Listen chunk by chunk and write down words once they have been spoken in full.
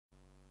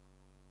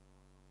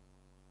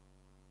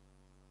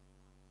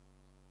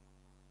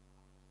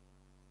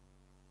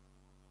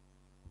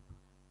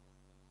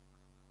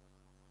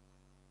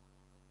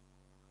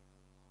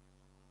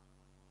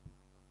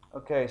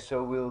Okay,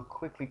 so we'll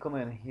quickly come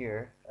in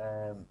here.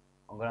 I'm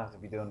gonna have to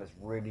be doing this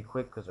really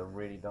quick because I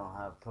really don't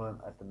have time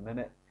at the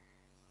minute.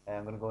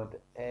 I'm gonna go into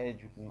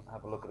edge. We can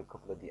have a look at a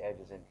couple of the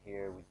edges in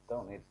here. We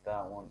don't need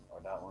that one or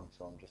that one,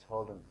 so I'm just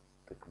holding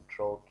the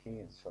control key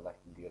and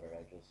selecting the other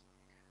edges.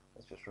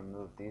 Let's just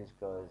remove these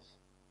guys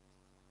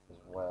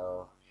as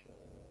well.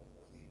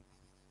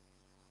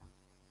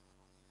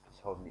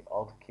 Just holding the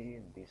alt key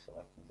and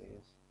deselecting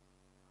these.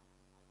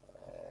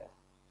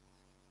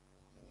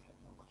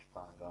 Not much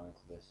plan going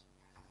into this.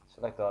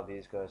 Select all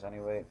these guys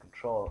anyway.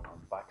 Control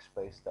and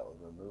backspace, that will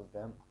remove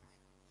them.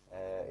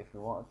 If we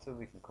wanted to,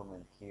 we can come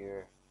in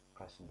here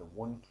pressing the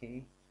 1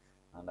 key,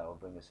 and that will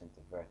bring us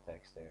into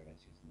vertex there,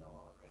 as you know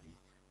already.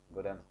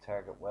 Go down to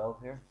target weld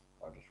here,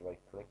 or just right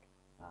click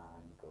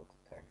and go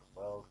to target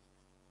weld.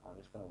 I'm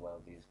just going to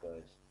weld these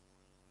guys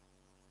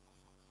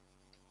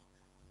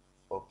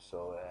up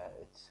so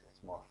it's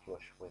more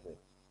flush with it.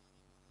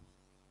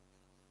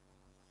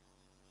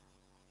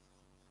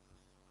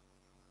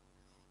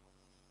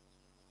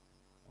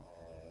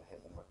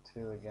 Hit number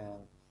 2 again.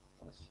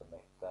 I'm going to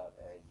select that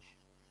edge.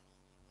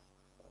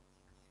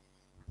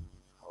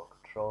 Hold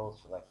control,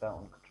 select that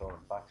one, control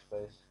and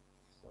backspace.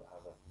 Still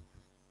have a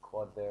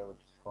quad there, which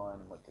is fine.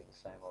 I might do the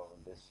same over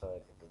on this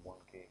side, hit the 1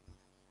 key.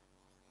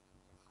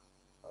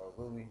 Or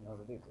will we? No,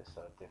 we'll do this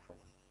side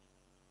different.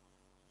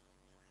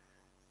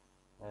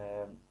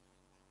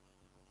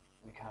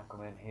 We can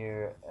come in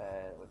here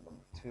with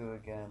number 2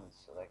 again and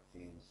select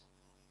these.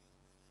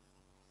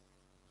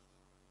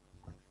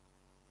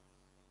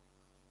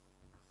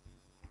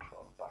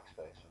 Control and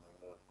backspace and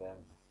remove them.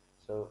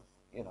 So,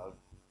 you know,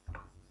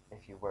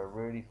 if you were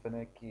really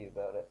finicky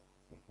about it,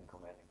 you can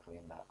come in and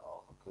clean that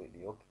all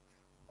completely up.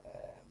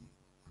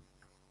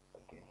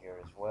 Like in here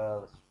as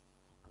well, it's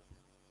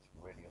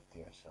really up to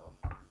yourself.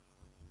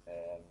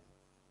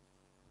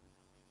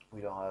 We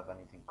don't have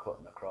anything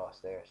cutting across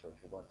there, so if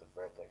you go into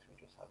vertex, we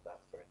just have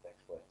that vertex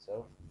by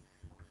itself.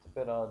 It's a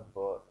bit odd,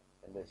 but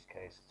in this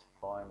case it's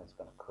fine. It's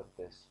going to cut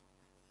this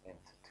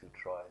into 2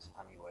 tries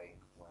anyway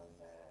when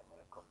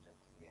it comes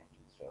into the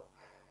engine. So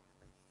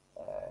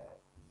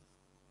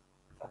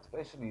that's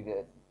basically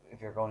it.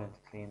 If you're going in to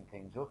clean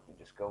things up, you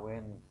just go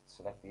in,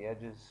 select the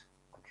edges,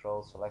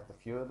 control, select a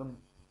few of them,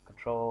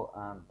 control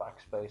and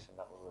backspace, and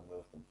that will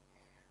remove them.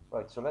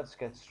 Right, so let's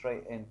get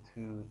straight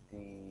into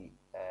the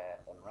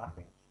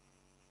unwrapping.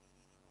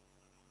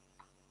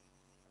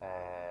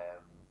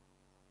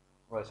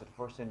 Right, so the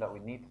first thing that we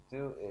need to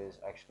do is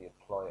actually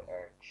apply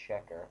our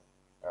checker,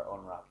 our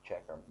unwrap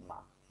checker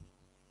map.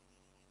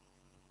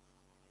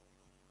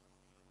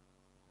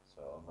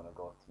 So I'm going to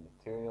go to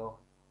material.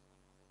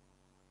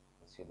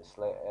 You see the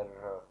slate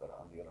editor, I've got it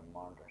on the other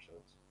monitor, so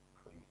it's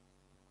pretty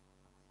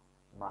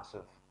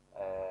massive.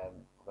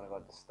 I'm going to go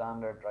into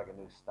standard, drag a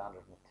new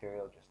standard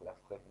material, just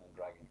left clicking and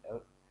dragging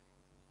out.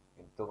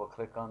 You can double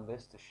click on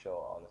this to show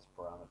all its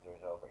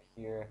parameters over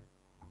here.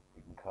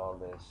 You can call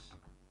this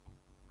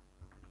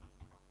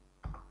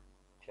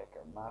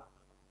checker map.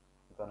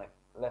 I'm going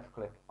to left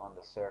click on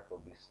the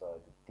circle beside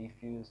the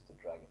diffuse to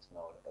drag its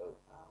node out,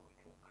 and we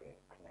can create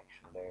a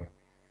connection there.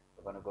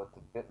 We're going to go to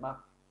bitmap,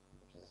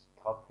 which is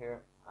top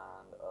here,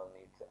 and I'll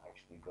need to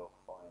actually go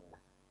find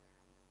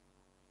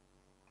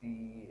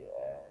the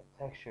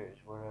textures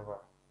wherever.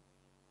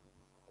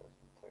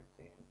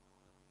 2013.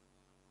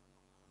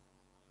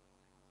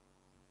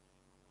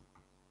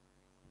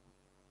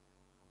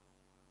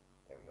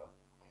 There we go.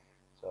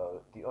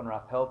 So the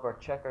unwrap helper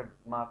checker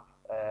map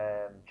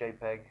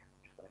JPEG.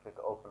 Just going to click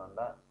open on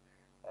that,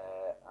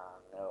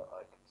 and now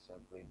I can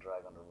simply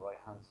drag on the right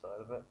hand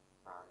side of it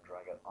and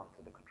drag it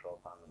onto the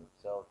control panel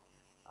itself,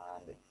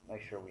 and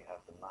make sure we have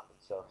the map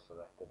itself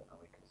selected, and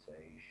we can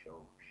say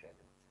show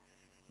shaded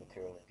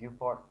material in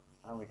viewport,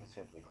 and we can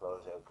simply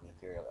close out the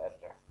material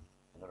editor.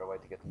 Another way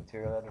to get the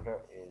material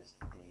editor is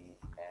the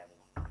M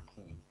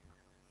key.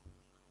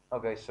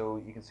 Okay, so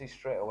you can see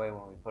straight away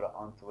when we put it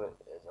onto it,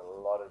 there's a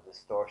lot of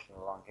distortion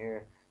along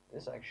here.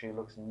 This actually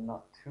looks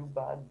not too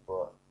bad,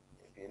 but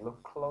if you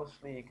look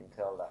closely, you can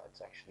tell that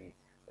it's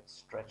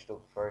stretched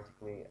up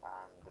vertically,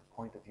 and the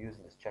point of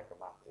using this checker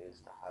map is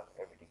to have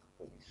everything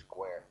completely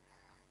square.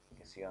 You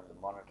can see on the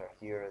monitor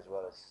here as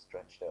well as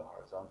stretched out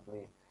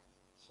horizontally.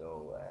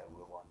 So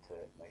we want to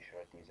make sure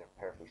that these are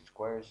perfectly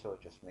square. So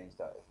it just means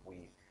that if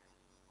we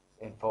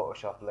in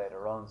Photoshop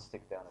later on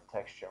stick down a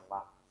texture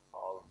map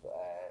of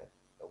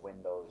a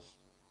Windows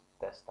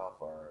desktop,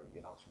 or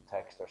some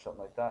text or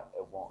something like that,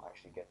 it won't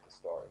actually get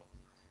distorted.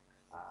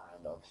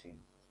 And obviously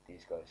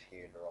these guys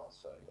here, they're all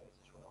sideways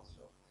as well,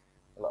 so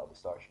a lot of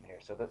distortion here.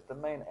 So the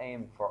main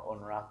aim for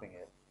unwrapping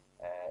it,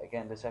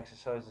 again, this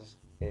exercise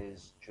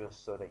is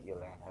just so that you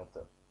learn how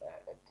to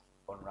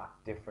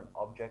unwrap different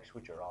objects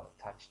which are all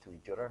attached to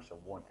each other. So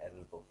one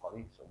editable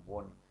poly, so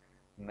one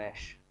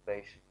mesh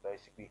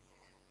basically.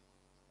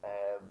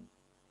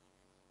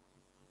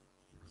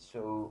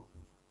 So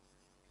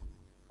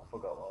I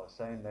forgot what I was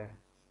saying there.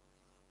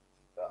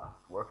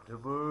 Work to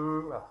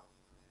boo.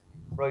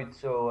 Right,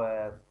 so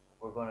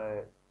we're going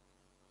to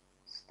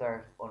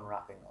start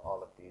unwrapping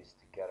all of these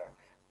together.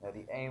 Now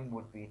the aim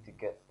would be to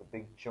get the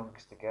big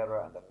chunks together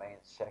and the main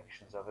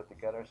sections of it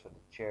together. So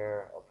the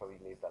chair, I'll probably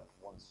leave that to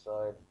one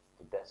side,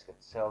 the desk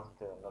itself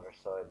to another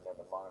side, and then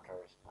the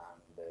monitors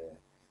and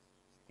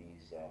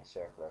these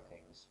circular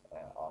things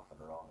off on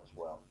their own as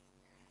well.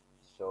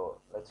 So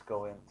let's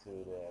go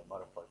into the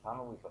modify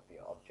panel. We've got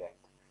the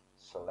object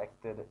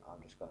selected.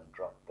 I'm just going to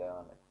drop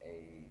down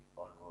a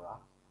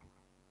unwrap.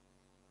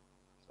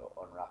 So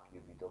unwrap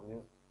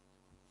Uvw.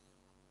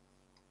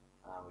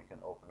 And we can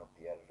open up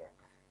the editor.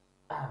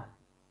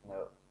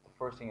 Now, the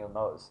first thing you'll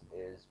notice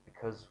is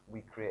because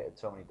we created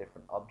so many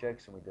different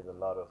objects and we did a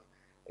lot of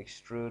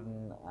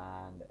extruding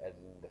and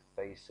editing the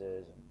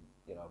faces and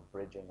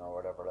bridging or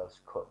whatever else,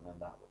 cutting and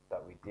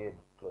that we did,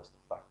 plus the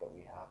fact that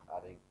we have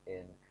added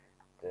in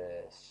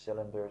the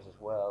cylinders as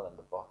well and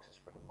the boxes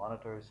for the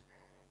monitors,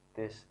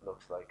 this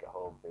looks like a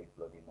whole big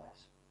bloody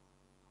mess.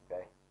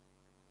 Okay,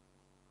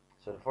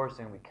 so the first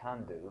thing we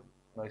can do,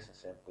 nice and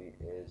simply,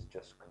 is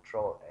just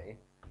Control A.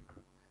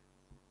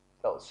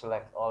 That will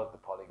select all of the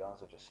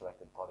polygons. I just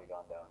selected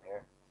polygon down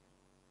here.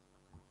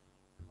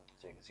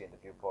 So you can see in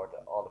the viewport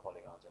that all the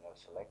polygons are now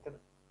selected.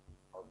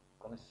 I'm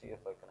going to see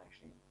if I can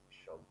actually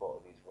show both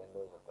of these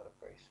windows. I've got it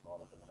very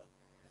small at the minute.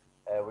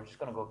 We're just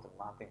going to go to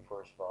mapping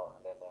first of all,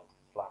 and then down to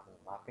flatten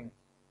mapping.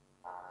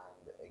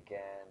 And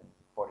again,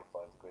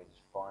 45 degrees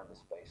is fine.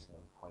 The spacing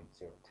of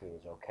 0.02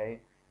 is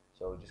okay.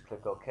 So just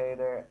click OK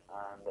there,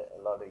 and a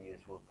lot of you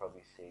will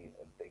probably see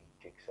a big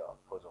jigsaw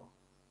puzzle.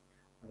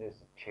 And there's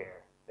a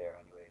chair there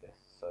anyway, this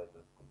side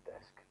of the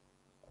desk.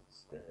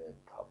 That's the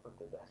top of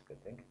the desk, I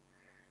think.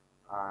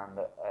 And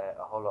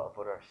a whole lot of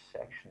other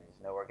sections.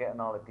 Now we're getting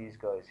all of these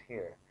guys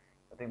here.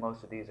 I think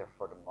most of these are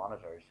for the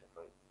monitors. If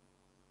I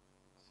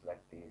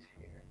select these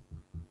here,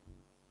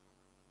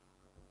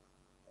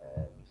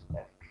 just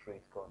F3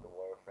 to go into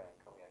wireframe.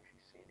 Can we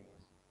actually see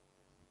these?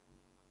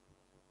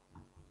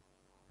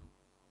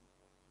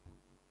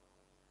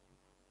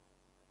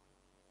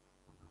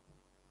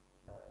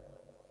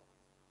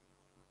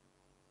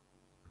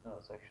 No,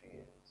 it's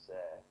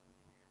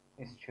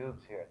these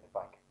tubes here at the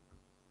back.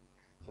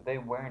 So they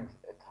weren't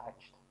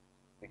attached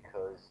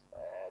because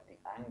the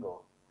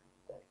angle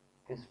that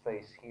this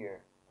face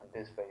here and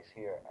this face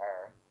here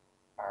are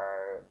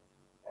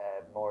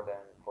more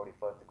than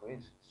 45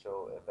 degrees.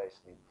 So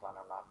basically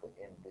planar mapped it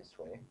in this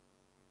way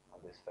on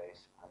this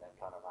face, and then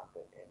planar mapped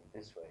it in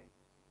this way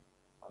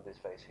on this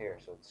face here.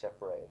 So it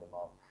separated them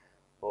all.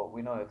 But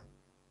we know how to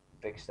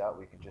fix that.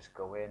 We can just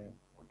go in,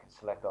 we can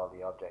select all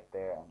the object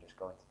there and just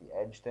go into the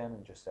edge then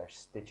and just start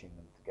stitching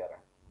them together.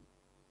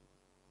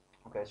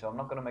 Okay, so I'm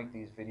not going to make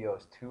these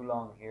videos too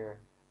long here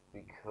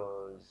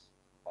because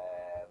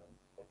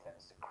it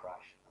tends to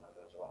crash and I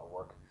lose a lot of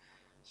work.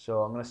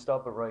 So I'm going to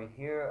stop it right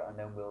here, and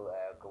then we'll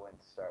go in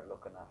to start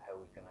looking at how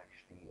we can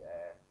actually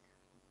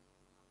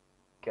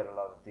get a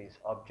lot of these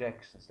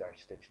objects and start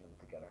stitching them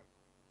together.